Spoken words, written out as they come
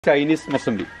Chinese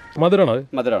Mossambi. Madarana?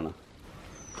 Madarana.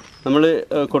 Namale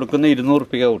Kodakuna 200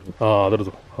 rupees out. Ah, that's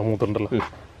a mutandala.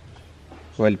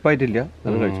 Well, Pitilia.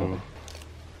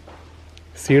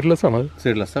 Seedless,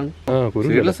 seedless. Seedless,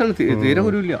 Seedless,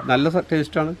 Nala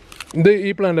taste on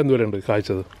the plant and the end of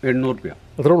Kaicha. In Norpia.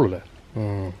 A roller.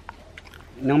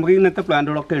 Numbering at the plant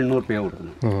of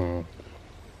Norpia.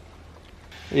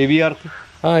 AVR.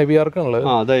 AVR can live.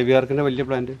 The AVR can have a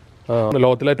plant. The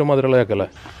Lothlet Mother Lacala.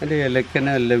 And the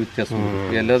Elecana live just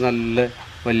yellow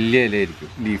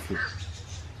leaf.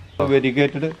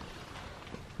 Variegated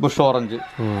bush orange.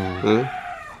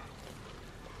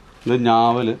 The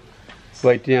novel.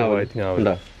 White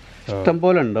out.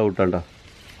 Stumble and out under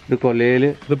the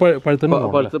Colele, the Python.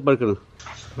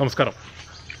 Namaskaram.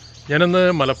 ഞാൻ ഇന്ന്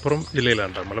മലപ്പുറം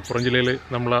ജില്ലയിലാണ്. മലപ്പുറം ജില്ലയിൽ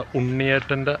നമ്മൾ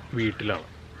ഉണ്ണിയേട്ടൻ്റെ വീട്ടിലാണ്.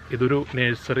 ഇതൊരു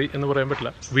nursery എന്ന് പറയാൻ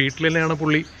പറ്റില്ല. വീട്ടിൽ തന്നെയാണ്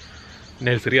പുള്ളി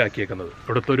നഴ്സറി ആക്കിയേക്കുന്നത്.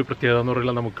 ഇവിടുത്തെ ഒരു പ്രത്യേകത എന്ന്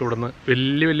പറയുന്നത് നമുക്ക് ഇവിടുന്ന്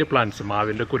വലിയ വലിയ പ്ലാന്റ്സ്,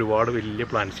 മാവിൻ്റെ ഒക്കെ ഒരുപാട് വലിയ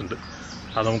പ്ലാന്റ്സ് ഉണ്ട്.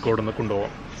 അത് നമുക്ക് ഇവിടുന്ന്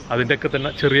കൊണ്ടുപോകാം. അതിൻ്റെയൊക്കെ തന്നെ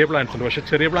ചെറിയ പ്ലാന്റ്സ് ഉണ്ട്. പക്ഷേ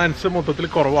ചെറിയ പ്ലാന്റ്സ് മൊത്തത്തിൽ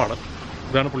കുറവാണ്.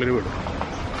 ഇതാണ് പുള്ളിയുടെ വീട്.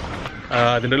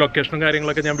 അതിൻ്റെ ലൊക്കേഷനും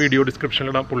കാര്യങ്ങളൊക്കെ ഞാൻ വീഡിയോ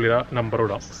ഡിസ്ക്രിപ്ഷനിലിടാം, പുള്ളിയുടെ നമ്പർ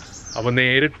ഇടാം. അപ്പോൾ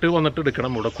നേരിട്ട് വന്നിട്ട്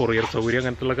എടുക്കണം. ഇവിടെ കൊറിയർ സൗകര്യം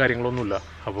അങ്ങനത്തുള്ള കാര്യങ്ങളൊന്നുമില്ല.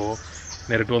 അപ്പോൾ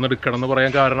നേരിട്ട് വന്ന് എടുക്കണം എന്ന്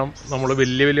പറയാൻ കാരണം നമ്മൾ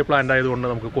വലിയ വലിയ പ്ലാന്റ് ആയതുകൊണ്ട്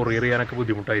നമുക്ക് കൊറിയർ ചെയ്യാനൊക്കെ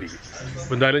ബുദ്ധിമുട്ടായിരിക്കും.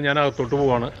 അപ്പോൾ എന്തായാലും ഞാൻ അകത്തോട്ട്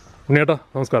പോവാണ്. ഉണ്ണിയേട്ടാ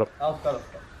നമസ്കാരം.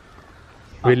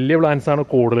 വലിയ പ്ലാന്റ്സ് ആണ്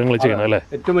കൂടുതൽ നിങ്ങൾ ചെയ്യുന്നത് അല്ലേ?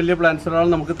 ഏറ്റവും വലിയ പ്ലാന്റ്സിനാണ്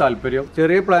നമുക്ക് താല്പര്യം.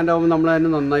 ചെറിയ പ്ലാന്റ് ആകുമ്പോൾ നമ്മൾ അതിന്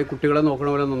നന്നായി കുട്ടികളെ നോക്കണ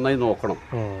പോലെ നന്നായി നോക്കണം.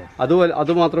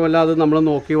 അത് മാത്രമല്ല, അത് നമ്മൾ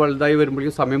നോക്കി വലുതായി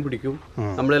വരുമ്പോഴേക്കും സമയം പിടിക്കും.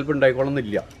 നമ്മൾ ചിലപ്പോൾ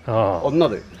ഉണ്ടായിക്കോളന്നില്ല.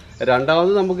 ഒന്നത്.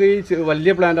 രണ്ടാമത് നമുക്ക് ഈ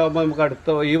വലിയ പ്ലാന്റ് ആകുമ്പോൾ നമുക്ക് അടുത്ത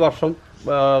ഈ വർഷം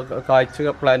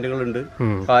കായ്ച്ച പ്ലാന്റുകളുണ്ട്,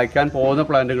 കായ്ക്കാൻ പോകുന്ന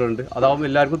പ്ലാന്റുകളുണ്ട്. അതാവുമ്പോൾ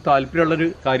എല്ലാവർക്കും താല്പര്യമുള്ളൊരു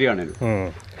കാര്യമാണ്.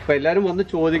 അപ്പൊ എല്ലാവരും വന്ന്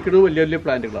ചോദിക്കുന്നത് വലിയ വലിയ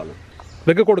പ്ലാന്റുകളാണ്.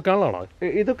 ഇതൊക്കെ കൊടുക്കാനുള്ളതാണോ?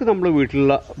 ഇതൊക്കെ നമ്മുടെ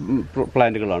വീട്ടിലുള്ള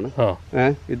പ്ലാന്റുകളാണ്.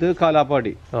 ഇത്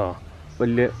കാലാപ്പാടി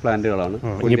വലിയ പ്ലാന്റുകളാണ്.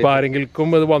 ഇനിയിപ്പോ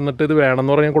ആരെങ്കിലും ഇത് വന്നിട്ട് ഇത്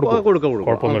വേണമെന്ന് പറഞ്ഞാൽ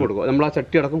കൊടുക്കും. നമ്മൾ ആ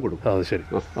ചട്ടി അടക്കം കൊടുക്കും. അത് ശരി.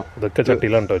 ഇതൊക്കെ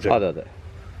ചട്ടിയിലാണ്. അതെ അതെ.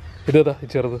 ഇതേതാ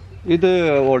ചെറുത്? ഇത്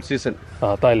all season,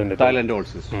 Thailand all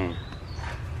season.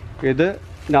 ഇത്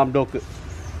നാംഡോക്ക്.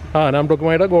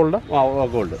 നാംഡോക്കുമായിട്ട് ഗോൾഡ്.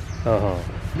 ഗോൾഡ്.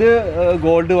 ഇത്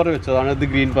ഗോൾഡ് പറഞ്ഞ് വെച്ചതാണ്, ഇത്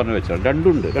ഗ്രീൻ പറഞ്ഞ് വെച്ചതാണ്.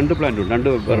 രണ്ടുണ്ട്, രണ്ട് പ്ലാന്റ് ഉണ്ട്. രണ്ട്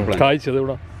പ്ലാന്റ് കായ്ച്ചത്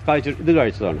ഇവിടെ ഇത്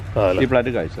കായ്ച്ചതാണ്. ഈ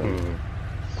പ്ലാന്റ് കായ്ച്ചതാണ്.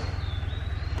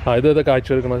 ഇത്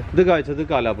കായ്ച്ചെടുക്കണത്? ഇത് കായ്ച്ചത്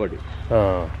കാലാപ്പാടി.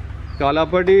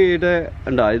 കാലാപ്പാടിയുടെ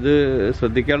ഉണ്ടാ. ഇത്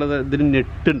ശ്രദ്ധിക്കാനുള്ളത്, ഇതിന്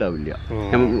നെറ്റ് ഉണ്ടാവില്ല.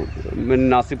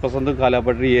 നാസി പസന്ത്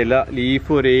കാലാപ്പാടി ഇല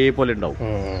ലീഫ് ഒരേപോലെ ഉണ്ടാവും.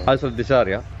 അത് ശ്രദ്ധിച്ചാൽ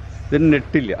അറിയാം. ഇതിന്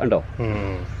നെറ്റില്ല. ഉണ്ടോ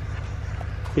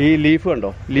ഈ ലീഫ്?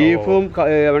 കണ്ടോ ലീഫും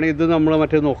വേണമെങ്കിൽ ഇത് നമ്മൾ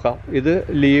മറ്റേ നോക്കാം. ഇത്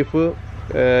ലീഫ്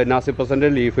നാസി പസന്റെ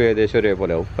ലീഫ് ഏകദേശം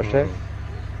ഒരേപോലെ ആവും. പക്ഷെ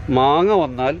മാങ്ങ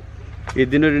വന്നാൽ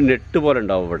ഇതിനൊരു നെറ്റ് പോലെ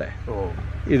ഉണ്ടാവും ഇവിടെ.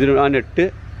 ഇതിന് ആ നെറ്റ്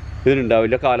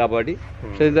ഇതിനുണ്ടാവില്ല കാലാപ്പാടി.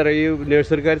 പക്ഷെ എന്താ പറയുക, ഈ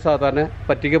നഴ്സറിക്കാർ സാധാരണ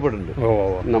പറ്റിക്കപ്പെടുന്നുണ്ട്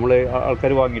നമ്മൾ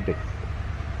ആൾക്കാർ വാങ്ങിയിട്ട്.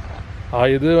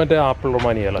 ഇത് മറ്റേ ആപ്പിൾ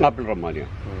റൊമാനിയ. Apple Romania.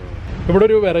 ഇവിടെ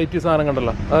ഒരു വെറൈറ്റി സാധനം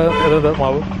കണ്ടല്ലോ,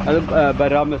 മാവ്. അത്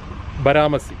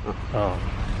ബരാമസി.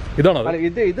 ഇതാണോ?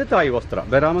 ഇത് തായ് വസ്ത്ര.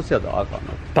 ബരാമസി അത്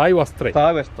തായ് വസ്ത്ര.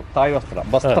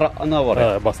 വസ്ത്ര എന്നാ പറയാ.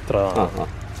 വസ്ത്ര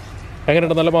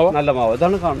എങ്ങനെയുണ്ട്? നല്ല മാവ്. നല്ല മാവ്.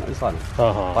 ഇതാണ് കാണുന്ന സാധനം,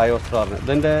 തായ് വസ്ത്ര പറഞ്ഞത്.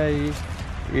 ഇതിന്റെ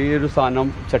ഈ ഒരു സാധനം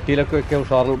ചട്ടിയിലൊക്കെ വെക്കിയ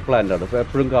ഉഷാർ പ്ലാന്റ് ആണ്.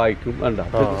 എപ്പോഴും കായ്ക്കും.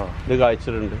 ഇത്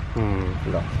കായ്ച്ചിട്ടുണ്ട്.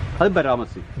 അത്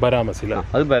ബരാമസി.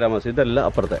 അത് ബരാമസി. ഇതെല്ലാം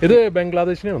അപ്പുറത്തെ. ഇത്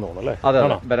ബംഗ്ലാദേശിനാണ് തോന്നുന്നു. അതെ,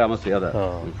 ബരാമസി. അതെ.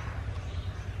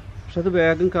 പക്ഷെ അത്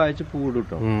വേഗം കായ്ച്ച് പൂവിടും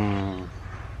കേട്ടോ.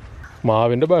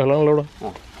 മാവിന്റെ ബഹളമാണല്ലോ ഇവിടെ.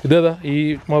 ഇതേതാ ഈ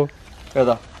മാവ്?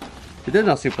 ഏതാ? ഇത്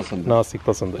നാസിക് പസന്ത്. നാസിക്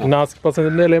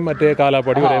പസന്തിന്റെ ഇലയും മറ്റേ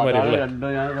കാലാപ്പാടി ഒരേ മാതിരി.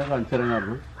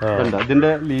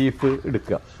 ഇതിന്റെ ലീഫ്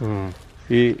എടുക്കുക.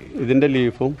 ഇതിന്റെ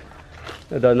ലീഫും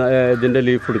ഇതിന്റെ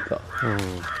ലീഫ് എടുക്കുക.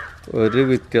 ഒരു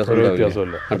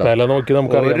വ്യത്യാസമില്ല. നോക്കി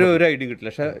നമുക്ക് ഒരു ഐഡിയ കിട്ടില്ല.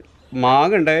 പക്ഷെ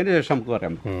മാങ്ങ ഉണ്ടായതിനു ശേഷം നമുക്ക്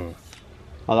പറയാം.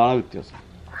 അതാണ് വ്യത്യാസം.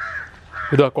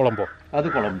 ഇതാ കൊളംബോ. അത്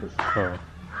കൊളംബ്.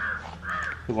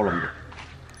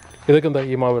 ഇതൊക്കെ എന്താ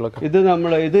ഈ മാവുകളൊക്കെ? ഇത്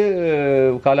ഇത്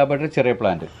കാലാപ്പാടി ചെറിയ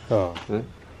പ്ലാന്റ്.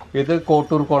 ഇത്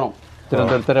കോട്ടൂർ കോണം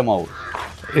തിരുവനന്തപുരത്തെ മാവ്.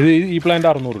 ഇത് ഈ പ്ലാന്റ്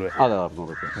 600 രൂപ. അതെ, 600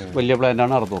 രൂപ. വലിയ പ്ലാന്റ്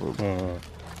ആണ് 600 രൂപ.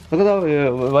 നമുക്ക്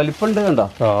വലിപ്പുണ്ട്. കണ്ടോ,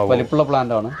 വലിപ്പുള്ള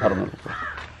പ്ലാന്റ് ആണ് 600 രൂപ.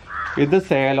 ഇത്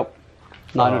സേലം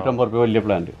 450 രൂപ വലിയ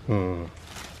പ്ലാന്റ്.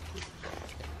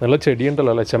 നല്ല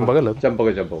ചെടിയുണ്ടല്ലോ അല്ലേ? ചെമ്പകം.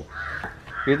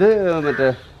 ഇത് മറ്റേ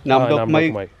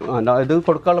ഇത്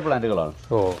കൊടുക്കാനുള്ള പ്ലാന്റുകളാണ്.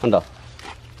 കണ്ടോ,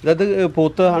 ഇതത്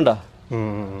പൂത്ത. കണ്ടോ,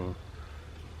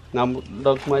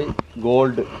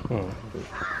 ഗോൾഡ്.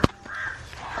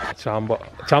 ചാമ്പ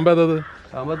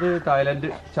അത് തായ്ലൻഡ്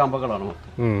ചാമ്പകളാണ്.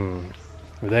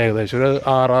 ഇത് ഏകദേശം ഒരു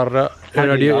 6-6.5 7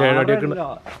 അടിയൊക്കെ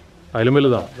അതിലും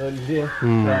വലുതാണ്.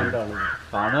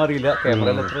 കാണാൻ അറിയില്ല,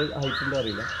 ക്യാമറയിൽ എത്ര ഹൈറ്റ് ഉണ്ട്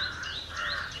അറിയില്ല.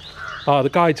 ആ അത്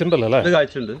കായ്ച്ചിട്ടുണ്ടല്ലോ അല്ലേ? ഇത്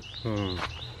കായ്ച്ചുണ്ട്.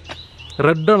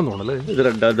 റെഡ് ആണെന്ന് തോന്നുന്നു അല്ലേ? ഇത്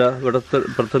റെഡ് അതാ ഇവിടെ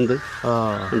ഇപ്പുറത്തുണ്ട്.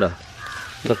 ഉണ്ടോ?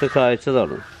 ഇതൊക്കെ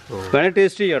കായ്ച്ചതാണ്. വേണേൽ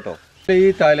ടേസ്റ്റ് ചെയ്യാം കേട്ടോ. ഈ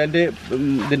തായ്ലാൻഡ്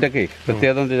ഇതിൻ്റെ ഒക്കെ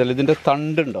പ്രത്യേകത എന്താ വെച്ചാൽ ഇതിൻ്റെ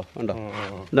തണ്ടുണ്ടോ? ഉണ്ടോ?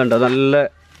 ഇതുണ്ടോ? നല്ല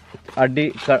അടി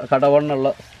കടവണ്ണുള്ള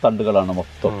തണ്ടുകളാണ്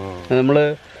മൊത്തം.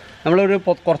 നമ്മളൊരു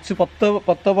കുറച്ച്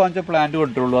 10-15 പ്ലാന്റ്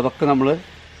കൊണ്ടുള്ളൂ. അതൊക്കെ നമ്മൾ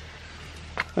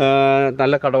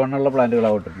നല്ല കടവണ്ണുള്ള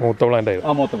പ്ലാന്റുകളാവട്ടെ. മൂത്ത പ്ലാന്റ് ആയി.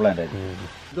 മൂത്ത പ്ലാന്റ് ആയി.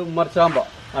 ഇത് ഉമ്മർ ചാമ്പ.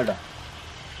 ആണ്ടാ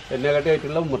എന്നെക്കാട്ടി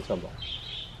ആയിട്ടുള്ള ഉമ്മർ ചാമ്പ.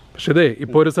 പക്ഷെ ഇതേ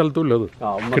ഇപ്പോൾ ഒരു സ്ഥലത്തും ഇല്ല, അത്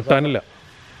കിട്ടാനില്ല.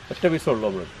 ഒറ്റ പീസുള്ളൂ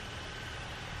നമ്മൾ.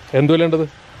 എന്ത് വില ഉണ്ടത്?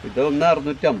 ഇത്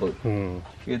 1,650.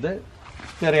 ഇത്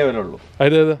ചെറിയ വില ഉള്ളൂ.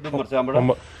 ഉമ്മർ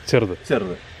ചാമ്പ ചെറുത്.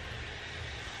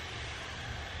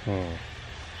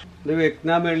 ഇത്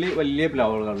വിയറ്റ്നാം വെള്ളി വലിയ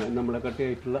പ്ലാവുകളാണ്. നമ്മളെ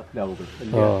കട്ടിയായിട്ടുള്ള പ്ലാവുകൾ.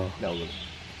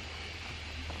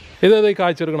 ഇതേതാ ഈ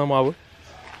കായ്ച്ചെടുക്കണ മാവ്?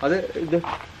 അത് ഇത്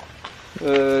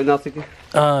നാസിക്.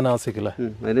 നാസിക് അല്ലേ?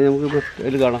 അതിന് നമുക്ക്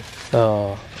ഇതിൽ കാണാം.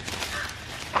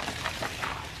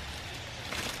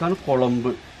 ഇതാണ്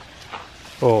കുളമ്പ്.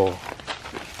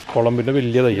 കുളമ്പിന്റെ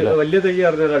വലിയ തൈ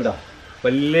അറിഞ്ഞാൽ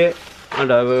വലിയ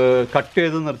കട്ട്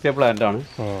ചെയ്ത് നിർത്തിയ പ്ലാന്റ് ആണ്.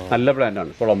 നല്ല പ്ലാന്റ്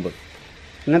ആണ് കുളമ്പ്.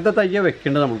 ഇങ്ങനത്തെ തയ്യ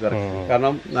വെക്കേണ്ടത് നമുക്ക്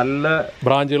കാരണം നല്ല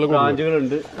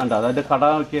ബ്രാഞ്ചുകളുണ്ട്. കണ്ടോ അതിന്റെ കട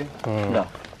നോക്കിയേ.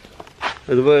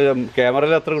 ഇതിപ്പോ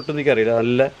ക്യാമറയിൽ എത്ര കിട്ടും എനിക്കറിയില്ല.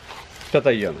 നല്ല ഇഷ്ട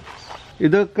തയ്യാണ്.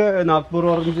 ഇതൊക്കെ നാഗ്പൂർ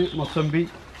ഓറഞ്ച്, മൊസംബി.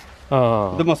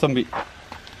 ഇത് മൊസംബി.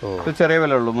 ഇത് ചെറിയ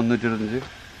വില ഉള്ളൂ, 325.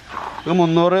 ഇത്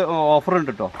 300 ഓഫർ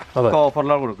ഉണ്ട് കേട്ടോ.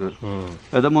 ഓഫറിലാണ് കൊടുക്കുന്നത്.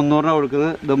 ഇത് 300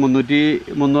 കൊടുക്കുന്നത്. ഇത്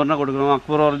 300 കൊടുക്കുന്നത്.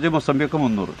 നാഗ്പൂർ ഓറഞ്ച്, മൊസംബി ഒക്കെ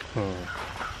 300.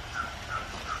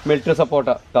 മിലിറ്ററി സപ്പോർട്ട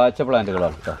കാഴ്ച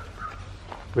പ്ലാന്റുകളാണ് കേട്ടോ.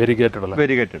 വെരിഗേറ്റഡ്.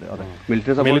 അതെ,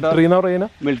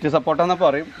 മിലിറ്ററി സപ്പോർട്ട എന്നാ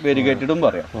പറയും, വെരിഗേറ്റഡും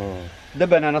പറയാം. ഇത്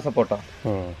ബനാന സപ്പോർട്ട.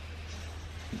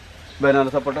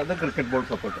 ഇത് ക്രിക്കറ്റ് ബോൾ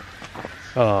സപ്പോർട്ട.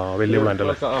 വലിയ പ്ലാന്റ്,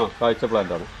 കാഴ്ച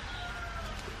പ്ലാന്റ് ആണ്.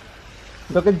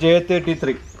 ഇതൊക്കെ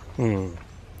J33.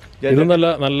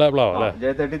 നല്ല പ്ലാവ് അല്ലേ?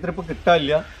 J33 ഇപ്പൊ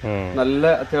കിട്ടാനില്ല. നല്ല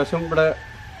അത്യാവശ്യം ഇവിടെ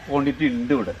ക്വാണ്ടിറ്റി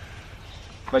ഉണ്ട് ഇവിടെ.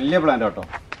 വലിയ പ്ലാന്റ് കേട്ടോ.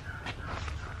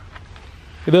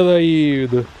 ഇതേതാ ഈ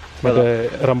ഇത് മറ്റേ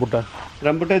റംബുട്ടാൻ?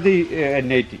 ഇത്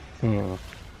N80.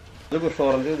 ഇത് ബുഷ്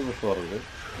ഓറഞ്ച്.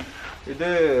 ഇത്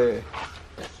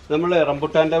നമ്മൾ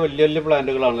റംബുട്ടാൻ്റെ വലിയ വലിയ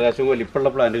പ്ലാന്റുകളാണ്. ലേശം വലിപ്പമുള്ള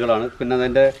പ്ലാന്റുകളാണ്. പിന്നെ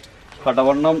അതിൻ്റെ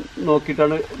കടവണ്ണം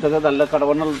നോക്കിയിട്ടാണ്. ഇതൊക്കെ നല്ല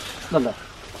കടവണ്ണം ഇതല്ല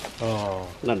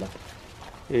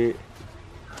ഈ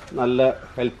നല്ല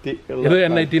ഹെൽത്തി. ഇത്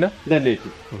N80.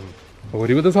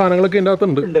 ഒരുവിധ സാധനങ്ങളൊക്കെ ഇതിൻ്റെ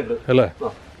അകത്തുണ്ട് അല്ലേ?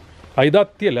 ഇത്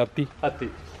അത്തിയല്ലേ? അത്തി.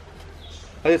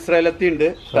 അത് ഇസ്രായേൽ അത്തി ഉണ്ട്,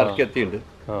 ടർക്കി അത്തി ഉണ്ട്.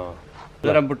 ഇത്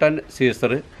റംബുട്ടാൻ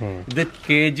സീസർ. ഇത്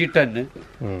kg 10.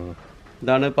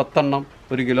 ഇതാണ് 10 എണ്ണം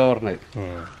 1 കിലോ പറഞ്ഞത്.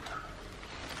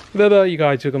 ഇതേതാ ഈ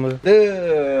കാഴ്ച വെക്കുന്നത്? ഇത്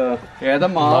ഏതാ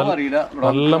മാവ് അറിയില്ല.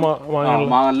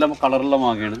 നല്ല കളറുള്ള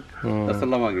മാങ്ങയാണ്,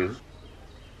 രസമുള്ള മാങ്ങയാണ്.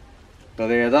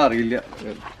 അത് ഏതാ അറിയില്ല.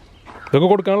 ഇതൊക്കെ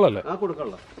കൊടുക്കാനുള്ളല്ലേ?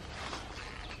 കൊടുക്കാനുള്ള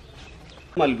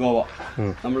മൽഗോവ.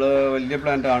 നമ്മള് വലിയ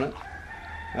പ്ലാന്റ് ആണ്.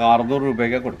 600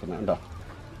 രൂപയ്ക്കാണ് കൊടുക്കുന്നത്. ഉണ്ടോ?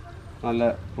 നല്ല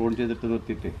പ്രൂൺ ചെയ്തിട്ട്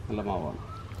നിർത്തിയിട്ട് നല്ല മാവാണ്.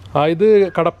 ഇത്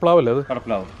കടപ്ലാവല്ലേ? അത്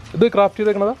കടപ്ലാവ്. ഇത് ക്രാഫ്റ്റ്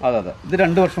ചെയ്തേക്കണതാ? അതെ. ഇത്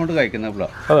 2 വർഷം കൊണ്ട് കഴിക്കുന്ന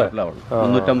പ്ലാവാണ്.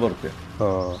 350 രൂപ.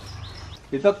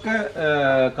 ഇതൊക്കെ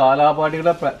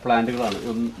കാലാപാടിയുടെ പ്ലാന്റുകളാണ്.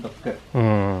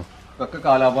 ഇതൊക്കെ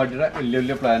കാലാപാടിയുടെ വലിയ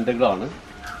വലിയ പ്ലാന്റുകളാണ്.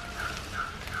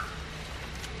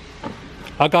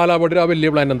 ആ കാലാപാടിയുടെ ആ വലിയ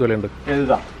പ്ലാന്റ് എന്ത് വിലയുണ്ട്?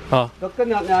 ഇതൊക്കെ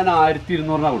ഞാൻ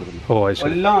 1200 കൊടുക്കുന്നത്.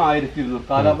 എല്ലാം 1200.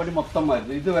 കാലാപാടി മൊത്തം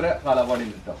വരുന്നത്. ഇതുവരെ കാലാപാടി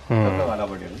കിട്ടാം. ഇതൊക്കെ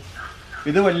കാലാപാടിയാണ്.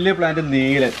 ഇത് വലിയ പ്ലാന്റ്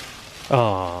നീലൻ.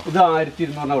 ഇത്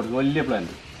 1200 കൊടുക്കും. വലിയ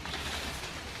പ്ലാന്റ്.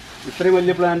 ഇത്രയും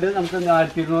വലിയ പ്ലാന്റ് നമുക്ക്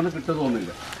 1200 കിട്ടുക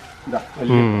തോന്നില്ല.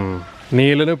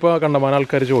 നീലന് ഇപ്പൊ കണ്ടമാനം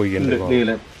ആൾക്കാർ ചോദിക്കുന്നുണ്ട്.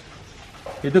 നീലൻ.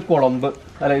 ഇത് കുളമ്പ്.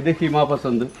 അല്ല, ഇത്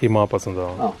ഹിമാപസന്ത്.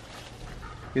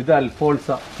 ഇത് അൽഫോൺസ.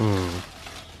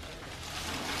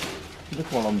 ഇത്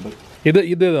കുളമ്പ്.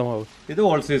 ഇത്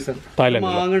ഓൾ സീസൺ.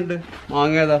 മാങ്ങ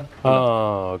മാങ്ങ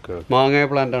മാങ്ങ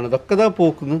പ്ലാന്റ് ആണ്. ഇതൊക്കെ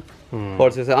പൂക്കുന്നത്. ഓൾ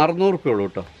സീസൺ 600 രൂപ ഉള്ളൂ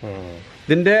കേട്ടോ.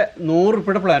 ഇതിന്റെ 100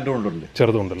 രൂപയുടെ പ്ലാന്റ് കൊണ്ടുണ്ട്.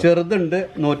 ചെറുതുണ്ട്,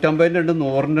 150 ഉണ്ട്,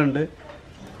 100 ഉണ്ട്,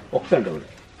 ഒക്കെ ഉണ്ട് ഇവിടെ.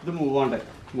 ഇത്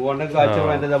മൂവാണ്ട കാഴ്ച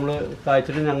പ്ലാന്റ് നമ്മള്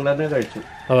കാഴ്ചിട്ട് ഞങ്ങൾ തന്നെ കഴിച്ചു.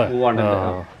 മൂവാണ്ട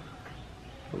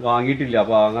വാങ്ങിയിട്ടില്ല,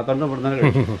 അപ്പൊ വാങ്ങാത്തോണ്ട് ഇവിടെ തന്നെ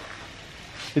കഴിച്ചു.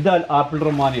 ഇത് ആപ്പിൾ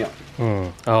റൊമാനിയ.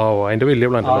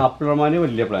 ആപ്പിൾ റൊമാനിയ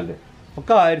വലിയ പ്ലാന്റ്.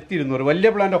 ഒക്കെ 1200. വലിയ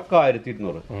പ്ലാന്റ് ഒക്കെ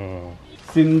 1200.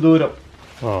 സിന്ദൂരം.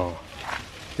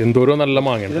 നല്ല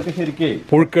മാങ്ങ. ഇതൊക്കെ ശരിക്കും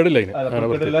പുഴുക്കേടില്ല.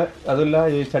 അതല്ല,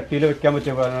 ഈ ചട്ടിയിൽ വെക്കാൻ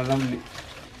പറ്റിയ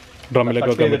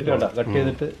ഡ്രമ്മിലൊക്കെ കട്ട്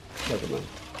ചെയ്തിട്ട്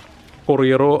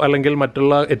കൊറിയറോ അല്ലെങ്കിൽ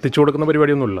മറ്റുള്ള എത്തിച്ചു കൊടുക്കുന്ന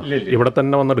പരിപാടിയൊന്നുമില്ല. ഇവിടെ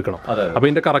തന്നെ വന്നെടുക്കണം. അപ്പൊ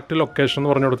ഇതിന്റെ കറക്റ്റ് ലൊക്കേഷൻ എന്ന്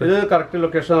പറഞ്ഞു കൊടുത്തത്? ഇത് കറക്റ്റ്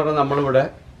ലൊക്കേഷൻ എന്ന് പറഞ്ഞാൽ നമ്മളിവിടെ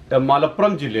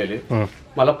മലപ്പുറം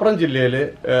ജില്ലയില്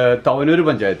തവനൂർ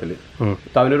പഞ്ചായത്തില്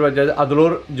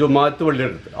അതിലൂർ ജുമാഅത്ത് പള്ളിയുടെ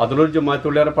അടുത്ത് അതിലൂർ ജുമാഅത്ത്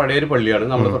പള്ളിയുടെ പഴയൊരു പള്ളിയാണ്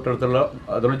നമ്മുടെ തൊട്ടടുത്തുള്ള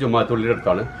അതിലൂർ ജുമാഅത്ത് പള്ളിയുടെ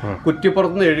അടുത്താണ്.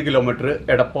 കുറ്റിപ്പുറത്ത് നിന്ന് 7 കിലോമീറ്റർ,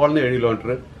 എടപ്പാളിൽ നിന്ന് 7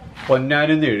 കിലോമീറ്റർ,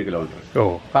 പൊന്നാനിൽ നിന്ന് 7 കിലോമീറ്റർ,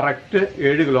 കറക്റ്റ്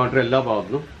 7 കിലോമീറ്റർ എല്ലാ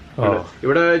ഭാഗത്തും.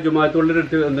 ഇവിടെ ജുമാഅത്ത് പള്ളിയുടെ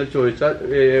അടുത്ത് എന്ന് ചോദിച്ചാൽ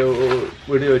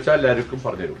വീട് ചോദിച്ചാൽ എല്ലാവർക്കും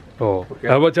പറഞ്ഞുതരും.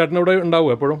 ചേട്ടൻ ഇവിടെ ഉണ്ടാവും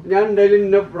എപ്പോഴും? ഞാൻ എന്തായാലും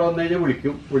ഇന്നെ ഇവിടെ വന്നു കഴിഞ്ഞാൽ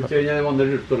വിളിച്ചു കഴിഞ്ഞാൽ ഞാൻ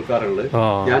വന്നിട്ട് എടുത്തു കൊടുക്കാറുള്ളത്.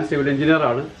 ഞാൻ സിവിൽ എഞ്ചിനീയർ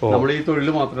ആണ്. നമ്മൾ ഈ തൊഴിൽ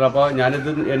മാത്രമല്ല, അപ്പൊ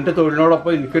ഞാനിത് എന്റെ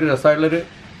തൊഴിലിനോടൊപ്പം എനിക്കൊരു രസമായിട്ടുള്ളൊരു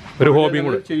ഹോബിയും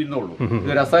കൂടെ ചെയ്യുന്നുള്ളൂ.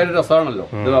 ഇത് രസമാണല്ലോ.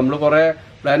 ഇത് നമ്മൾ കുറെ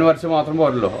പ്ലാൻ വരച്ച് മാത്രം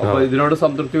പോരല്ലോ. അപ്പൊ ഇതിനോട്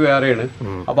സംതൃപ്തി വേറെയാണ്.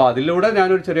 അപ്പൊ അതിലൂടെ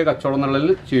ഞാനൊരു ചെറിയ കച്ചവടം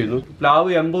എന്നുള്ളതിൽ ചെയ്യുന്നു. പ്ലാവ്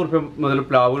 80 രൂപ മുതൽ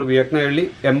പ്ലാവ് വിയറ്റ്നാമിൽ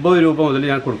 80 രൂപ മുതൽ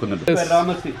ഞാൻ കൊടുക്കുന്നുണ്ട്.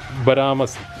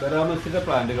 ബരാമസിന്റെ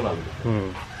പ്ലാന്റുകളാണ്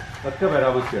ഒക്കെ.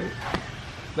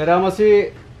 ബരാമസി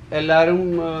എല്ലാരും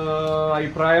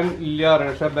അഭിപ്രായം ഇല്ല,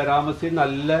 പക്ഷെ ബരാമസി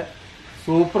നല്ല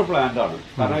സൂപ്പർ പ്ലാന്റ് ആണ്.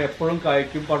 കാരണം എപ്പോഴും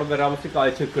കായ്ക്കും. പടം ബരാമസി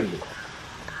കായ്ച്ചൊക്കെ ഉണ്ട്.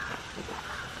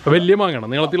 വലിയ മാങ്ങാണ്,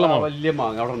 നീളത്തിലുള്ള വലിയ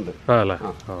മാങ്ങ അവിടെ ഉണ്ട്.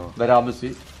 ബരാമസി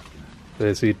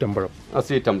സീറ്റമ്പഴം.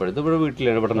 ഇത് ഇവിടെ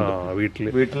വീട്ടിലാണ്. ഇവിടെ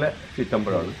വീട്ടിലെ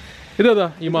സീറ്റമ്പഴമാണ്. ഇതേതാ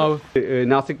ഈ മാവ്?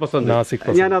 നാസിക് പസന്ത്.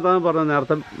 ഞാൻ അതാണ് പറഞ്ഞത്,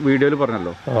 നേരത്തെ വീഡിയോയിൽ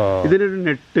പറഞ്ഞല്ലോ. ഇതിനൊരു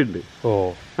നെറ്റ് ഉണ്ട്,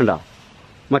 കണ്ടാ?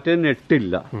 മറ്റേ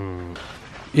നെറ്റില്ല.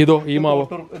 ഇതോ ഈ മാവ്?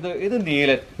 ഇത്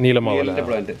നീലമാവ്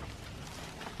പ്ലാന്റ്.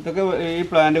 ഇതൊക്കെ ഈ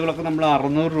പ്ലാന്റുകളൊക്കെ നമ്മൾ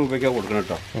 600 രൂപയ്ക്കാണ് കൊടുക്കുന്നത്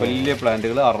കേട്ടോ. വലിയ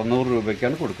പ്ലാന്റുകൾ 600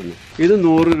 രൂപയ്ക്കാണ് കൊടുക്കുന്നത്. ഇത്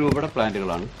 100 രൂപയുടെ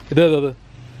പ്ലാന്റുകളാണ്.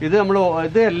 ഇത് നമ്മൾ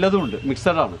ഇത് എല്ലാതും ഉണ്ട്,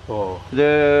 മിക്സഡ് ആണ്. ഇത്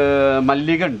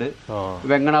മല്ലിക ഉണ്ട്,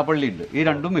 വെങ്ങണാപ്പള്ളി ഉണ്ട്. ഈ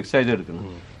രണ്ടും മിക്സ് ചെയ്ത്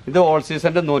എടുക്കുന്നത്. ഇത് ഓൾ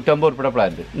സീസന്റെ 150 രൂപയുടെ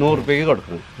പ്ലാന്റ് 100 രൂപയ്ക്ക്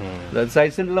കൊടുക്കുന്നത്.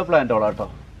 സൈസിനുള്ള പ്ലാന്റുകളാ കേട്ടോ.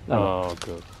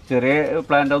 ചെറിയ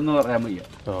പ്ലാന്റ് ഒന്നും പറയാൻ വയ്യ.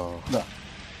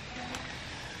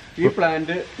 ഈ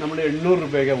പ്ലാന്റ് നമ്മൾ 800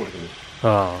 രൂപയ്ക്കാണ് കൊടുക്കുന്നത്.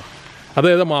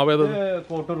 അതേതാ മാവേത്?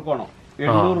 കോട്ടൂർ കോണം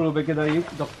 800 രൂപയ്ക്ക്.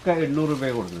 ഇതൊക്കെ 800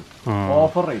 രൂപയ്ക്ക് കൊടുക്കുന്നത്.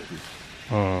 Offer rate.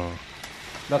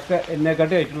 ഇതൊക്കെ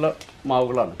എന്നെക്കാട്ടി ആയിട്ടുള്ള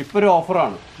മാവുകളാണ്. ഇപ്പൊ ഒരു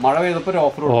ഓഫറാണ്. മഴ പെയ്തപ്പോ ഒരു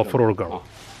ഓഫർ കൊടുക്കണം.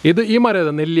 ഇത് ഈ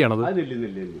മരം നെല്ലിയാണത്? നെല്ലി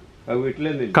വീട്ടിലെ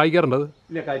നെല്ലി. കായ്ക്കാറുണ്ട്?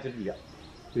 ഇല്ല, കായ്ച്ചിട്ടില്ല.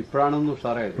 ഇപ്പോഴാണൊന്നും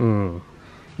ഉഷാറായത്.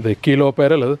 കിലോ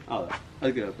പേരല്ലത്?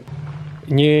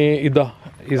 ഇനി ഇതാ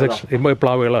ഈ സെക്ഷൻ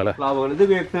പ്ലാവുകളല്ലേ? പ്ലാവുകൾ. ഇത്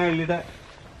വിയറ്റ്നാമിയുടെ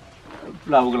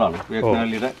പ്ലാവുകളാണ്.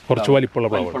 വിയറ്റ്നാമിയുടെ കുറച്ച് വലിപ്പമുള്ള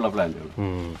പ്ലാന്റുകൾ.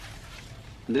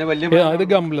 ഇതിന് വലിയ ഇത്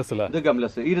ഗംലസ് അല്ലേ? ഇത്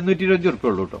ഗംലസ് 225 രൂപ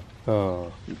ഉള്ളൂ കേട്ടോ.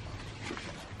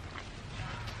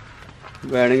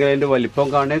 വേണമെങ്കിൽ അതിന്റെ വലിപ്പം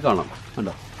കാണാം.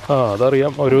 കണ്ടോ?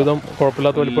 അതറിയാം. ഒരുവിധം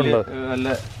കുഴപ്പമില്ലാത്ത വലിപ്പം ഉണ്ട്. നല്ല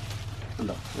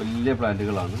വലിയ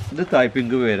പ്ലാന്റുകളാണ്. ഇത്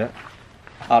തായ്പിങ്ക് പേര,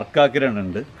 അർക്കാക്കിരൺ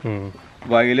ഉണ്ട്,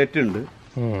 വയലറ്റ് ഉണ്ട്,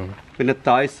 പിന്നെ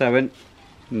തായ് 7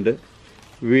 ഉണ്ട്,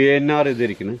 VNR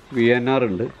ഇതിരിക്കുന്നു. VNR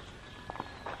ഉണ്ട്.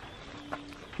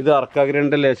 ഇത്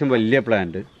അർക്കാഗ്രന്റെ ലേശം വലിയ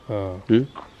പ്ലാന്റ്.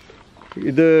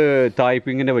 ഇത്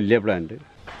തായ്പിങ്ങിന്റെ വലിയ പ്ലാന്റ്.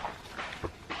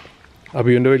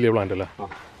 അബിയുന്റെ വലിയ പ്ലാന്റ് അല്ലേ?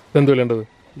 ഇതെന്ത് വിലയുണ്ടത്?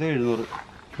 ഇത് 700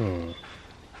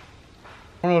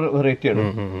 വെറൈറ്റി ആണ്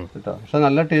കേട്ടോ. പക്ഷെ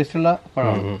നല്ല ടേസ്റ്റുള്ള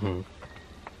പഴമാണ്.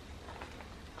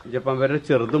 ജപ്പാൻ പേര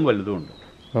ചെറുതും വലുതും ഉണ്ട്.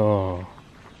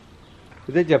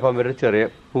 ഇത് ജപ്പാൻ പേര ചെറിയ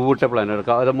പൂവിട്ട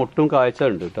പ്ലാന്റ്. അത് മുട്ടും കാഴ്ച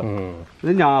ഉണ്ട് കേട്ടോ.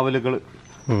 ഇത് ഞാവലുകൾ.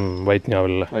 വൈറ്റ്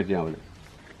ഞാവൽ.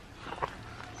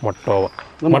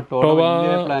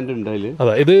 പ്ലാന്റ് ഉണ്ട് അതില്.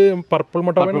 ഇത് പർപ്പിൾ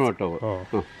മൊട്ടോവ.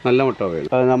 നല്ല മൊട്ടോവയാണ്.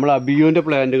 നമ്മൾ അബിയോന്റെ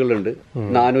പ്ലാന്റുകളുണ്ട്.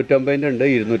 450 ഉണ്ട്,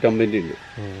 250 ഉണ്ട്.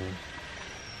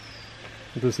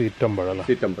 ഇത് സീറ്റമ്പഴം.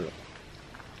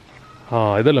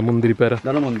 ഇതല്ല മുന്തിരിപ്പേര.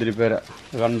 ഇതാണ് മുന്തിരിപ്പേര.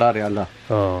 കണ്ടറിയാല്ല.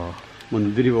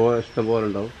 മുന്തിരി ഇഷ്ടം പോലെ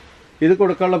ഉണ്ടാവും. ഇത്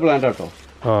കൊടുക്കാനുള്ള പ്ലാന്റ് കേട്ടോ.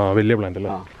 വലിയ പ്ലാന്റ്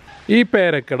അല്ലേ? ഈ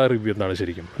പേരക്കട റിവ്യൂ എന്താണ്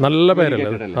ശരിക്കും? നല്ല പേരല്ലേ?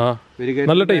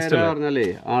 നല്ല ടേസ്റ്റ് പറഞ്ഞാലേ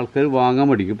ആൾക്കാർ വാങ്ങാൻ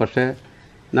മടിക്കും. പക്ഷെ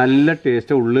നല്ല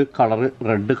ടേസ്റ്റ്. ഉള്ളിൽ കളറ്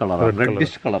റെഡ് കളറാണ്,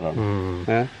 റെഡിഷ് കളറാണ്.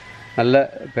 നല്ല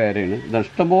പേരയാണ്. ഇത്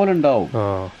ഇഷ്ടംപോലെ ഉണ്ടാവും.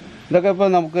 ഇതൊക്കെ ഇപ്പൊ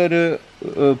നമുക്കൊരു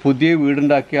പുതിയ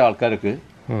വീടുണ്ടാക്കിയ ആൾക്കാർക്ക്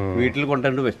വീട്ടിൽ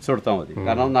കൊണ്ടുവന്ന് വെച്ചു കൊടുത്താൽ മതി.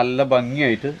 കാരണം നല്ല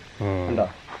ഭംഗിയായിട്ട്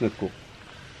നിൽക്കും.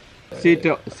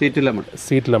 Seat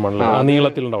lemon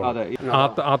നീളത്തിലുണ്ടാവും.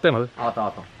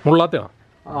 മുള്ളാത്തയാണോ?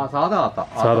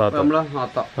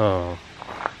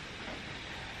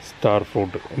 Star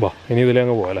fruit. ഇനി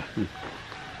ഇതിലങ്ങ് പോവാല്ലേ?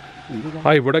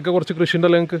 ഇവിടെയൊക്കെ കുറച്ച് കൃഷി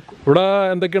ഉണ്ടല്ലോ ഞങ്ങൾക്ക്. ഇവിടെ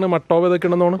എന്തൊക്കെയാണ്? മട്ടോവ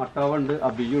ഇതൊക്കെയാണെന്നോണ്. മട്ടോവ ഉണ്ട്,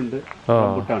 അബിയുണ്ട്,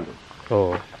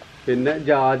 പിന്നെ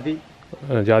ജാതി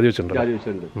വെച്ചിട്ടുണ്ട്.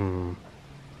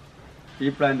 ഈ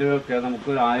പ്ലാന്റുകളൊക്കെ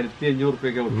നമുക്ക് 1500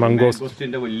 രൂപയ്ക്ക്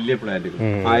മംഗോസ്റ്റിന്റെ വലിയ പ്ലാന്റുകൾ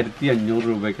 1500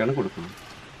 രൂപയ്ക്കാണ് കൊടുക്കുന്നത്.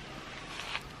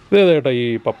 ഇതേട്ടാ ഈ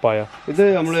പപ്പായ? ഇത്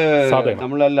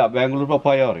നമ്മളല്ല ബാംഗ്ലൂർ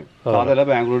പപ്പായ പറയും. അതല്ല,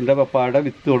 ബാംഗ്ലൂരിന്റെ പപ്പായയുടെ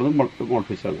വിത്ത് കൊടുത്ത്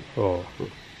മുളപ്പിച്ചാണ്.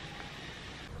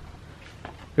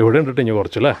 ഇവിടെ ഉണ്ട് ഇനി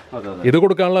കുറച്ചല്ലേ? ഇത്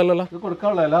കൊടുക്കാനുള്ളതല്ല? ഇത്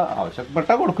കൊടുക്കാനുള്ളതല്ല, ആവശ്യപ്പെട്ട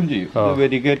കൊടുക്കും ചെയ്യും.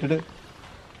 Variegated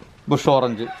Bush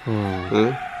orange.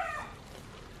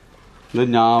 ഇത്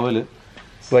ഞാവല്,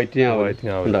 വൈറ്റ്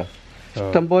ഞാവൽ ഉണ്ടാ,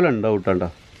 ഇഷ്ടം പോലെ ഉണ്ടാവും കേട്ടോ.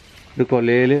 ഇത്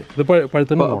കൊലയില് ഇത്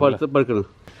പഴുക്കണത്.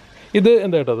 ഇത്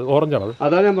എന്താ കേട്ടത്? ഓറഞ്ചാണത്?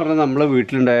 അതാണ് ഞാൻ പറഞ്ഞത്, നമ്മളെ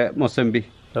വീട്ടിലുണ്ടായ മൊസമ്പി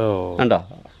ഉണ്ടാ.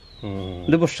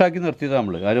 ഇത് ബുഷാക്കി നിർത്തിയത്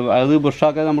നമ്മള്. അത്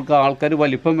ബുഷാക്കാൻ നമുക്ക് ആൾക്കാർ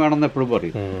വലിപ്പം വേണമെന്ന് എപ്പോഴും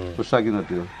പറയും. ബുഷാക്കി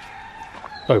നിർത്തിയത്.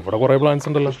 ഇവിടെ കുറെ പ്ലാന്റ്സ്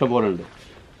ഉണ്ടല്ലോ, ഇഷ്ടം പോലെ ഉണ്ട്.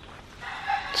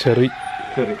 ചെറി.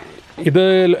 ഇത്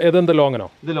ഏതെന്താ? ലോങ്ങനോ?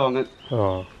 ഇത് ലോങ്ങൻ,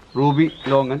 റൂബി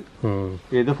ലോങ്ങൻ.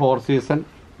 ഇത് 4 സീസൺ.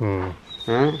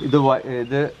 ഇത്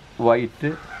വൈറ്റ്.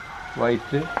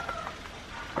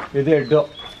 ഇത് എഡോ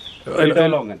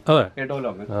ലോങ്ങൻ.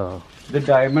 ഇത്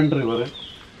ഡയമണ്ട് റിവർ.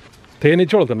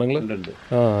 തേനീച്ച വളർത്തുന്നുണ്ട്.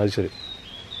 അത് ശരി.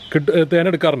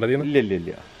 തേനെടുക്കാറുണ്ട്?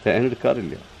 ഇല്ല,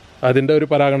 തേനെടുക്കാറില്ല. അതിന്റെ ഒരു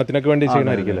പരാഗണത്തിനൊക്കെ വേണ്ടി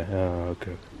ചെയ്യണമായിരിക്കും.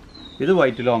 ഓക്കെ. ഇത്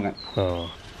വൈറ്റ് ലോങ്ങൻ.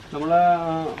 നമ്മളെ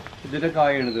ഇതിന്റെ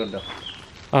കായാണ് ഇത് കണ്ടോ?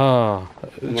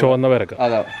 ചുവന്ന പേരൊക്കെ.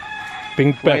 അതാ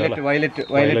പിങ്ക് വയലറ്റ്.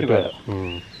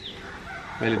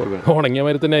 ഉണങ്ങിയ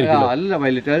മരം തന്നെ ആയിരിക്കും. അല്ല,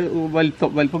 വയലറ്റ്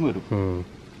വലിപ്പം വരും.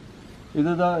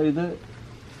 ഇത്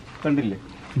കണ്ടില്ലേ?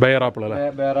 ബേറാപ്പിൾ അല്ലേ?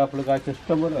 ബേറാപ്പിൾ കാഴ്ച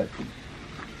ഇഷ്ടം പോലെ കാഴ്ച.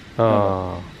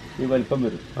 ഈ വലിപ്പം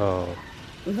വരും.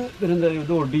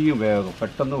 ഇത് ഒടിയും വേഗം,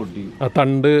 പെട്ടെന്ന് ഒടിയും.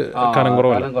 തണ്ട് കനം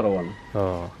കുറവാണ്.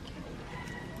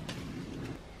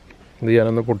 ഇത്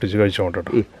ഞാനൊന്ന് പൊട്ടിച്ച് കഴിച്ചു നോട്ടോ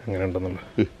എങ്ങനെ ഉണ്ടെന്നുള്ളത്.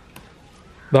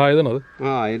 ഇതായതാണത്?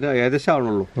 ഇത് ഏകദേശം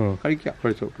ആവണുള്ളൂ. കഴിക്കാം,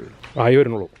 കഴിച്ചു നോക്കുക. ആയി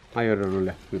വരുന്നുള്ളൂ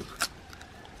അല്ലേ?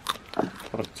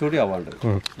 കുറച്ചുകൂടി ആവാണ്ട്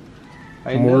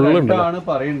മുള്ളുണ്ടാണ്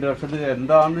പറയുന്നുണ്ട്. പക്ഷെ ഇത്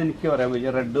എന്താണെന്ന് എനിക്ക് പറയാൻ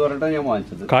പറ്റില്ല. റെഡ് പറഞ്ഞിട്ടാണ് ഞാൻ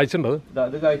വാങ്ങിച്ചത്. കായ്ച്ചുണ്ടത്?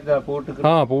 അത് കായ്ച്ചത്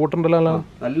പൂട്ടുണ്ടല്ലോ.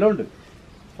 നല്ലോണ്ട്,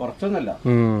 കുറച്ചൊന്നല്ല.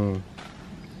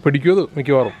 പിടിക്കുമത്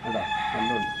മിക്കവാറും.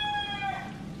 നല്ലോണ്ട്.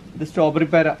 ഇത് സ്ട്രോബെറി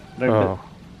പേര റെഡ്.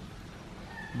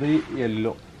 ഇത്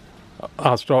യെല്ലോ.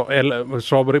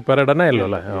 സ്ട്രോബെറി പേരയുടെ തന്നെ യെല്ലോ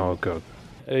അല്ലേ? ഓക്കെ.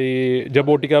 ഈ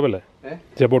ജബോട്ടിക്കാബല്ലേ?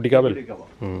 ജബോട്ടിക്കാബല്ലേ?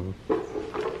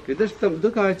 ഇത്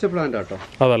കാഴ്ച പ്ലാന്റ് ആട്ടോ.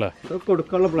 അതല്ലേ? ഇത്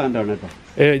കൊടുക്കാനുള്ള പ്ലാന്റ് ആണ് കേട്ടോ.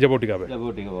 ജബോട്ടിക്കാബ.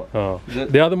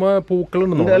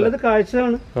 പൂക്കളുണ്ട്. ഇത്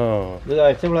കാഴ്ചയാണ്. ഇത്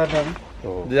കാഴ്ച പ്ലാന്റ് ആണ്.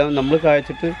 ഇത് നമ്മൾ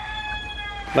കാഴ്ചിട്ട്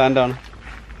പ്ലാന്റ് ആണ്.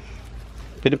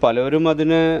 പിന്നെ പലരും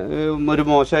അതിന് ഒരു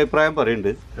മോശം അഭിപ്രായം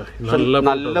പറയുന്നുണ്ട്.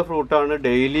 നല്ല ഫ്രൂട്ടാണ്.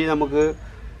 ഡെയിലി നമുക്ക്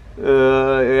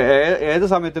ഏത്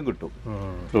സമയത്തും കിട്ടും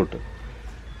ഫ്രൂട്ട്.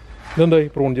 ഇതെന്തായി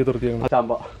പ്രൂൺ ചെയ്ത് നിർത്തിയാണ്?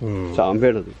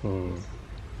 ചാമ്പയാണിത്.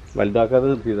 വലുതാക്കാതെ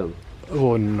നിർത്തിയതാണ്.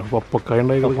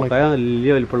 പപ്പായ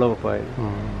വലിയ വലിപ്പമുള്ള പപ്പായ.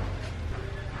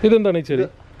 ഇതെന്താണ് ഈ ചെടി?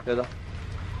 ഏതാ?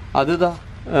 അതിതാ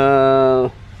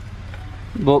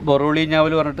ബൊറോളി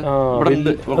ഞാവൽ പറഞ്ഞിട്ട്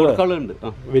ഉണ്ട്.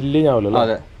 വലിയ ഞാവൽ.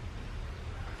 അതെ.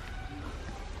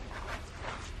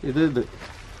 ഇത്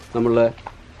നമ്മളെ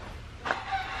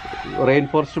റെയിൻ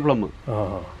ഫോറസ്റ്റ് പ്ലം.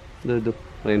 ഇത്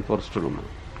റെയിൻ ഫോറസ്റ്റ് പ്ലം.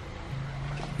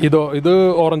 ഇത്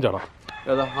ഓറഞ്ചാണോ?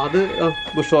 ഏതാ? അത്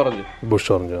ബുഷ് ഓറഞ്ച്. Bush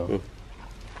orange.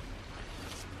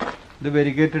 ഇത്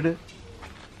വെരിഗേറ്റഡ്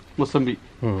മുസമ്പി.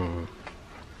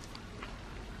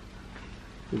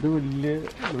 ഇത് വലിയ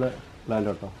പ്ലാന്റ്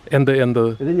കേട്ടോ. എന്ത്?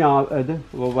 ഇത്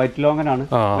വൈറ്റ് ലോങ്ങൻ ആണ്.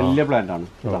 വലിയ പ്ലാന്റ് ആണ്.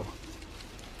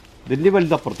 ഇതിന്റെ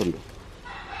വലുത് അപ്പുറത്തുണ്ട്.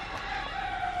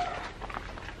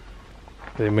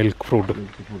 മിൽക്ക് ഫ്രൂട്ട്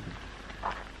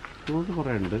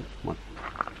കുറേ ഉണ്ട്.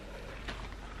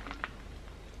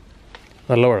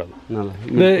 നല്ല പഴം.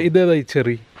 ഇതേതാ ഈ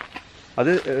ചെറി?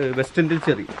 അത് വെസ്റ്റ് ഇന്ത്യൻ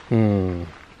ചെറി.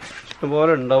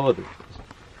 ഇഷ്ടംപോലെ ഉണ്ടാവും.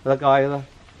 അതൊക്കെ ആയതാ.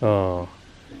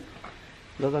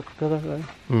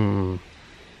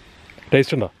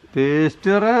 ടേസ്റ്റ് ഉണ്ടോ? ടേസ്റ്റ്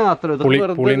അത്ര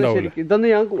ഇതൊന്നും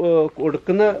ഞാൻ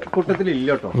കൊടുക്കുന്ന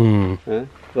കൂട്ടത്തിലില്ല കേട്ടോ.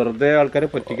 വെറുതെ ആൾക്കാരെ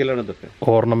പറ്റിക്കലാണ് ഇതൊക്കെ.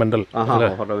 ഓർണമെന്റൽ.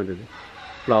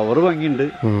 ഫ്ലവർ ഭംഗിയുണ്ട്.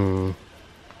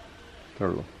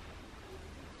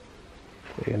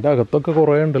 ഇതിന്റെ അകത്തൊക്കെ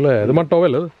കുറെ ഉണ്ടല്ലേ? ഇത്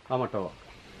മട്ടോവല്ലേ? മട്ടോവ,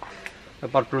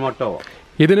 പർപ്പിൾ മട്ടോവ.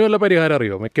 ഇതിന് വല്ല പരിഹാരം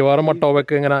അറിയോ? മിക്കവാറും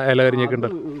മട്ടോവൊക്കെ ഇങ്ങനെ ഇല കരിഞ്ഞൊക്കെ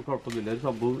കുഴപ്പമൊന്നുമില്ല,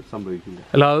 സംഭവിക്കില്ല.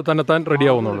 അല്ലാതെ തന്നെത്താൻ റെഡി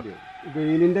ആവുന്നുള്ളൂ.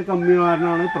 വെയിലിന്റെ കമ്മി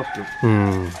കാരണമാണ് പ്രശ്നം.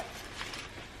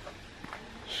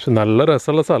 നല്ല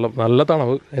രസമുള്ള സ്ഥലം, നല്ല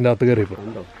തണവ് അതിൻ്റെ അകത്ത് കയറിയപ്പോ.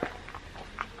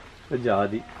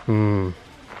 ജാതി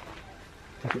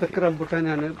ഇതൊക്കെ റംബുട്ടാൻ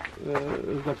ഞാൻ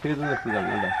കട്ട് ചെയ്ത് നിർത്തിയതാണ്.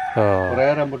 അല്ലേ, കുറെ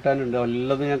റംബുട്ടാൻ ഉണ്ട്.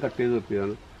 എല്ലാം ഞാൻ കട്ട് ചെയ്ത്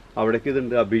നിർത്തിയതാണ്. അവിടേക്ക്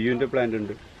ഇതുണ്ട്, അബിയുവിന്റെ പ്ലാന്റ്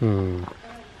ഉണ്ട്.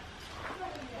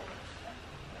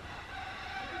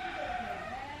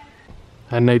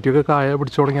 എന്നൈറ്റൊക്കെ കായ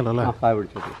പിടിച്ചു തുടങ്ങിയല്ലോ അല്ലേ? കായ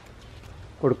പിടിച്ചു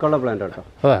കൊടുക്കാനുള്ള പ്ലാന്റ് കേട്ടോ.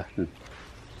 അതെ,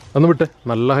 ഒന്ന് വിട്ടെ.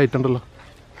 നല്ല ഹൈറ്റ് ഉണ്ടല്ലോ.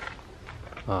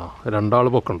 രണ്ടാൾ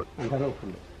പൊക്കുണ്ട്.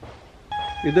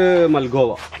 ഇത്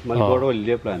മൽഗോവ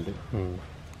വലിയ പ്ലാന്റ്.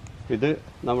 ഇത്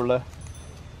നമ്മളെ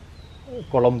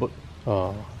കുളമ്പ്.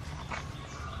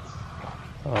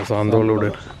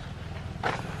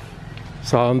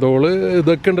 സാന്തോള്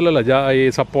ഇതൊക്കെ ഉണ്ടല്ലോ. ഈ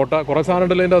സപ്പോട്ട കുറെ സാധനം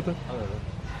ഉണ്ടല്ലോ അതിൻ്റെ അകത്ത്.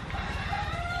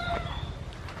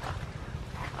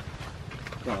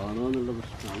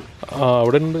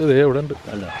 അവിടെ ഉണ്ട്, ഇവിടെ ഉണ്ട്.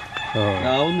 അല്ല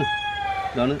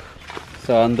ഇതാണ്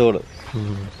സാന്തോള്,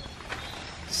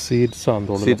 സീറ്റ്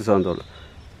സാന്തോള്.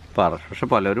 പക്ഷെ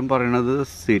പലരും പറയണത്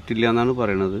സീറ്റ് ഇല്ല എന്നാണ്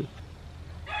പറയണത്.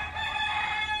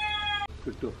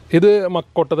 ഇത്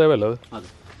മക്കോട്ടതേവല്ല, അത്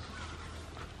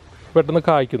പെട്ടെന്ന്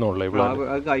കായ്ക്കുന്നുള്ളേ.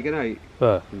 കായ്ക്കാനായി.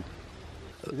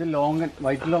 ഇത് ലോങ്ങൻ,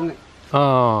 വൈറ്റ് ലോങ്ങൻ. ആ,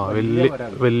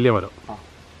 വലിയ മരം.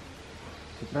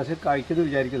 ഇപ്രാവശ്യം കായ്ക്കുന്നു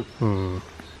വിചാരിക്കുന്നു.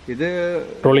 ഇത്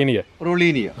റൊളീനിയാണ്.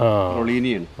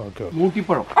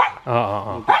 മൂട്ടിപ്പഴം.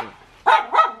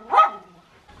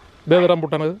 ഇത്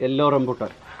റംബുട്ടാൻ, യെല്ലോ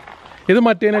റംബുട്ടാൻ. ഇത്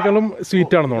മറ്റേനേക്കാളും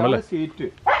സ്വീറ്റ് ആണെന്ന് തോന്നുന്നു. സ്വീറ്റ്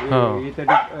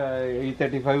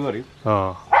E35 പറയും.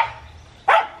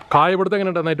 കായ ഇവിടുത്തെ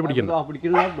എങ്ങനെ നന്നായിട്ട്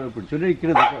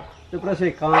പിടിച്ചോണ്ടിരിക്കുന്നത്.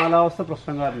 ഇപ്രാവശ്യം കാലാവസ്ഥ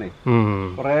പ്രശ്നം കാരണേ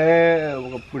കുറെ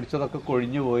പിടിച്ചതൊക്കെ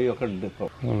കൊഴിഞ്ഞു പോയി ഒക്കെ ഉണ്ട്. ഇപ്പൊ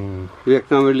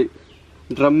വിയറ്റ്നാം വെള്ളി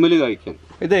ഡ്രമ്മിൽ കഴിക്കാൻ.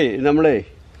 ഇതേ നമ്മളെ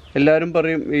എല്ലാരും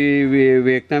പറയും ഈ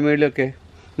വിയറ്റ്നാം വെള്ളിയൊക്കെ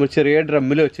നമ്മൾ ചെറിയ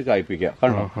ഡ്രമ്മിൽ വെച്ച് കായ്പ്പിക്കാം.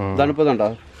 കണ്ടോ, ഇതാണ് ഇപ്പൊ കണ്ടോ.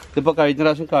 ഇതിപ്പോ കഴിഞ്ഞ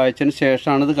പ്രാവശ്യം കായ്ച്ചതിന്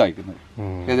ശേഷമാണ് ഇത് കായ്ക്കുന്നത്.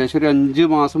 ഏകദേശം ഒരു 5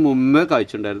 മാസം മുമ്പേ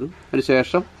കായ്ച്ചിട്ടുണ്ടായിരുന്നു. അതിന്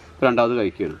ശേഷം രണ്ടാമത്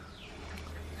കായ്ക്കുകയാണ്.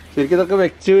 ശരിക്കും ഇതൊക്കെ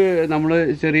വെച്ച് നമ്മൾ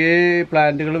ചെറിയ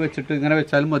പ്ലാന്റുകൾ വെച്ചിട്ട് ഇങ്ങനെ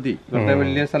വെച്ചാലും മതി. വെറുതെ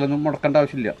വലിയ സ്ഥലമൊന്നും മുടക്കേണ്ട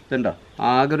ആവശ്യമില്ല. ഇതുണ്ടോ,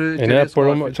 ആകെ ഒരു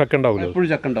എപ്പോഴും ചക്ക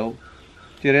ഉണ്ടാവും.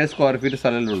 ചെറിയ സ്ക്വയർ ഫീറ്റ്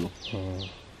സ്ഥലമല്ലേ ഉള്ളൂ.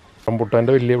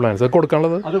 റംബുട്ടാന്റെ വലിയ പ്ലാന്റ്സ്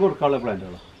കൊടുക്കാനുള്ളത്, അത് കൊടുക്കാനുള്ള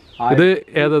പ്ലാന്റുകളാണ്. ഇത്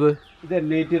ഏതത്? ഇത്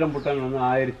NIT റംബുട്ടാനാണ്.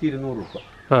 1200 രൂപ.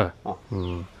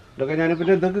 ഇതൊക്കെ ഞാൻ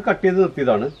പിന്നെ ഇതൊക്കെ കട്ട് ചെയ്ത്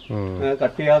നിർത്തിയതാണ്.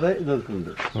 കട്ട് ചെയ്യാതെ ഇത്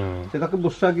നിൽക്കുന്നുണ്ട്. ഇതൊക്കെ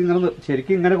ബുഷാക്കി ഇങ്ങനെ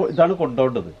ശരിക്കും ഇങ്ങനെ ഇതാണ്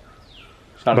കൊണ്ടുപോകേണ്ടത്.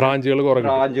 ബ്രാഞ്ചുകൾ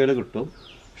കിട്ടും,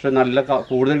 പക്ഷെ നല്ല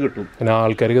കൂടുതൽ കിട്ടും. പിന്നെ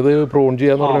ആൾക്കാർക്ക് ഇത് പ്രൂൺ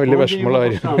ചെയ്യാന്ന് പറഞ്ഞാൽ വലിയ വിഷമമുള്ള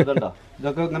കാര്യം.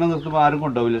 ഇതൊക്കെ ഇങ്ങനെ നിർത്തുമ്പോൾ ആരും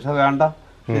കൊണ്ടുപോകില്ല. പക്ഷെ വേണ്ട,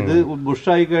 ഇത്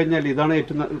ബുഷായി കഴിഞ്ഞാൽ ഇതാണ്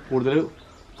ഏറ്റവും കൂടുതൽ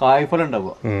കായ്ഫലം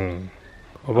ഉണ്ടാവുക.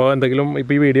 അപ്പോൾ എന്തെങ്കിലും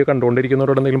ഇപ്പോൾ ഈ വീഡിയോ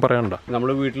കണ്ടുകൊണ്ടിരിക്കുന്നവരോട് എന്തെങ്കിലും പറയാനുണ്ടോ? നമ്മൾ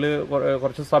വീട്ടിൽ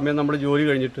കുറച്ച് സമയം നമ്മൾ ജോലി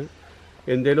കഴിഞ്ഞിട്ട്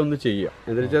എന്തെങ്കിലും ഒന്ന് ചെയ്യുക.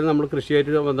 എന്താണെന്ന് വെച്ചാൽ നമ്മൾ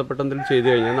കൃഷിയായിട്ട് ബന്ധപ്പെട്ട് എന്തെങ്കിലും ചെയ്ത്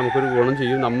കഴിഞ്ഞാൽ നമുക്കൊരു ഗുണം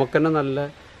ചെയ്യും. നമുക്ക് തന്നെ നല്ല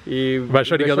ഈ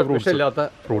വിഷമില്ലാത്ത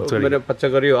പിന്നെ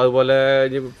പച്ചക്കറിയോ അതുപോലെ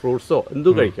ഫ്രൂട്ട്സോ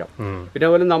എന്തും കഴിക്കാം. പിന്നെ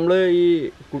അതുപോലെ നമ്മൾ ഈ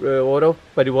ഓരോ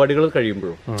പരിപാടികൾ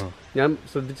കഴിയുമ്പോഴും ഞാൻ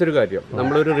ശ്രദ്ധിച്ചൊരു കാര്യം,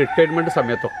 നമ്മളൊരു റിട്ടയർമെന്റ്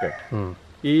സമയത്തൊക്കെ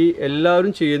ഈ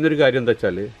എല്ലാവരും ചെയ്യുന്നൊരു കാര്യം എന്താ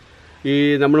വെച്ചാൽ ഈ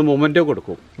നമ്മൾ മൊമെന്റോ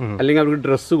കൊടുക്കും, അല്ലെങ്കിൽ അവർക്ക്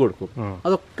ഡ്രസ്സ് കൊടുക്കും.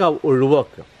 അതൊക്കെ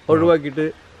ഒഴിവാക്കിയിട്ട്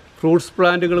ഫ്രൂട്ട്സ്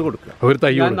പ്ലാന്റുകൾ കൊടുക്കുക.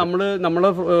 നമ്മളെ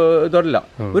ഇതല്ല,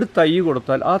 ഒരു തൈ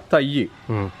കൊടുത്താൽ ആ തൈ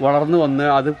വളർന്നു വന്ന്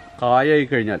അത് കായായി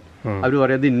കഴിഞ്ഞാൽ അവർ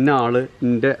പറയാം ഇന്ന ആള്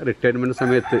എന്റെ റിട്ടയർമെന്റ്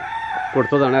സമയത്ത്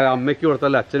കൊടുത്തതാണ്, അമ്മയ്ക്ക്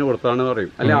കൊടുത്താൽ അച്ഛന് കൊടുത്തതാണെന്ന്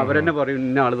പറയും, അല്ലെങ്കിൽ അവരെന്നെ പറയും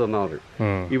ഇന്ന ആള് തന്നാ പറയും.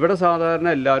 ഇവിടെ സാധാരണ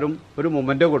എല്ലാവരും ഒരു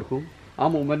മൊമെന്റോ കൊടുക്കും. ആ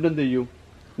മൊമെന്റ് എന്ത് ചെയ്യും,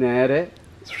 നേരെ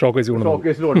ഷോക്കേസിൽ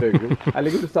കൊണ്ടുവയ്ക്കും.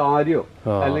 അല്ലെങ്കിൽ ഒരു സാരിയോ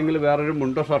അല്ലെങ്കിൽ വേറൊരു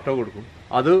മുണ്ടോ ഷർട്ടോ കൊടുക്കും.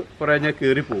 അത് കുറെ ഞാൻ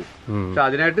കീറിപ്പോവും. പക്ഷെ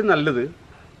അതിനായിട്ട് നല്ലത്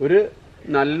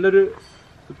നല്ലൊരു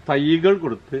തൈകൾ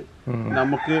കൊടുത്ത്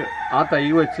നമുക്ക് ആ തൈ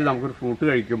വെച്ച് നമുക്കൊരു ഫ്രൂട്ട്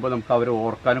കഴിക്കുമ്പോൾ നമുക്ക് അവരെ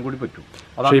ഓർക്കാനും കൂടി പറ്റും.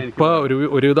 ഇപ്പൊ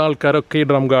ഒരുവിധ ആൾക്കാരൊക്കെ ഈ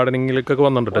ഡ്രം ഗാർഡനിങ്ങിലേക്കൊക്കെ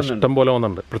വന്നിട്ടുണ്ട്, ഇഷ്ടം പോലെ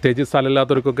വന്നിട്ടുണ്ട്. പ്രത്യേകിച്ച്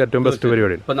സ്ഥലമില്ലാത്തവർക്കൊക്കെ ഏറ്റവും ബെസ്റ്റ്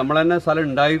പരിപാടി. ഇപ്പൊ നമ്മൾ തന്നെ സ്ഥലം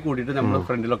ഉണ്ടായി കൂടിയിട്ട് നമ്മുടെ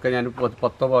ഫ്രണ്ടിലൊക്കെ ഞാൻ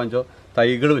 10-15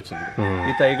 തൈകൾ വെച്ചിട്ടുണ്ട്.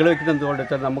 ഈ തൈകൾ വെച്ചിട്ട് എന്തുകൊണ്ട്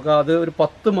വെച്ചാൽ നമുക്ക് അത് ഒരു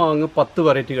 10 മാങ്ങ 10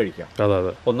 വെറൈറ്റി കഴിക്കാം.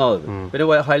 ഒന്നാമത് പിന്നെ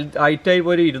ഹൈറ്റായി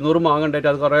പോയി 200 മാങ്ങ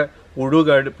ഉണ്ടായിട്ട് അത് കുറെ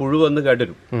പുഴു വന്ന്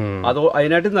കേടരും.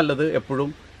 അതിനായിട്ട് നല്ലത്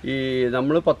എപ്പോഴും ഈ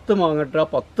നമ്മൾ 10 മാങ്ങ ആ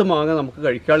 10 മാങ്ങ നമുക്ക്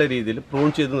കഴിക്കാനുള്ള രീതിയിൽ പ്രൂൺ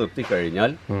ചെയ്ത് നിർത്തി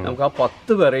കഴിഞ്ഞാൽ നമുക്ക് ആ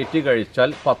 10 വെറൈറ്റി കഴിച്ചാൽ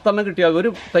 10 കിട്ടിയാൽ ഒരു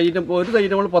തൈ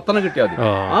നമ്മൾ 10 കിട്ടിയാൽ മതി.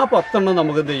 ആ 10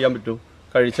 നമുക്ക് എന്ത് ചെയ്യാൻ പറ്റും,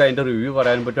 കഴിച്ചാൽ അതിന്റെ റിവ്യൂ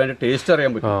പറയാൻ പറ്റും, അതിന്റെ ടേസ്റ്റ്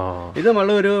അറിയാൻ പറ്റും. ഇത് നമ്മൾ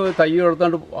ഒരു തൈ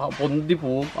എടുത്താണ്ട് പൊന്തി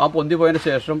പോവും. ആ പൊന്തി പോയതിന്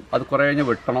ശേഷം അത് കുറെ കഴിഞ്ഞ്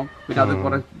വെട്ടണം, പിന്നെ അത്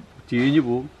കുറെ ചീഞ്ഞു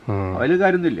പോവും. അതിന്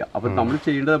കാര്യമൊന്നുമില്ല. അപ്പൊ നമ്മൾ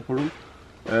ചെയ്യേണ്ടത് എപ്പോഴും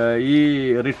ഈ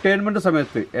റിട്ടയർമെന്റ്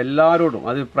സമയത്ത് എല്ലാവരോടും,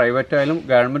 അത് പ്രൈവറ്റ് ആയാലും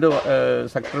ഗവൺമെന്റ്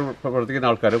സെക്ടറിൽ പ്രവർത്തിക്കുന്ന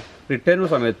ആൾക്കാരും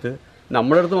റിട്ടയർമെന്റ് സമയത്ത്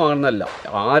നമ്മുടെ അടുത്ത് വാങ്ങുന്നതല്ല,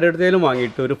 ആരുടെയും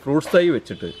വാങ്ങിയിട്ട് ഒരു ഫ്രൂട്ട്സ് തൈ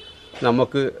വെച്ചിട്ട്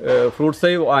നമുക്ക് ഫ്രൂട്ട്സ്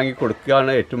തൈ വാങ്ങി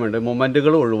കൊടുക്കുകയാണ് ഏറ്റവും വേണ്ടത്.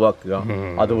 മൊമെന്റുകൾ ഒഴിവാക്കുക,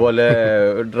 അതുപോലെ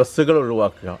ഡ്രസ്സുകൾ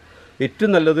ഒഴിവാക്കുക.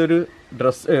 ഏറ്റവും നല്ലത്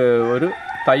ഒരു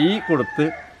തൈ കൊടുത്ത്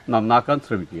നന്നാക്കാൻ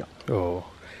ശ്രമിക്കുക.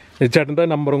 ചേട്ടൻ്റെ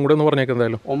നമ്പറും കൂടെ ഒന്ന് പറഞ്ഞേക്കാം.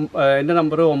 എന്തായാലും എൻ്റെ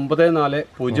നമ്പർ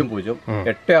 9400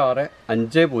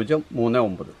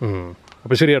 865039.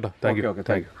 അപ്പോൾ ശരി ചേട്ടാ, താങ്ക് യു.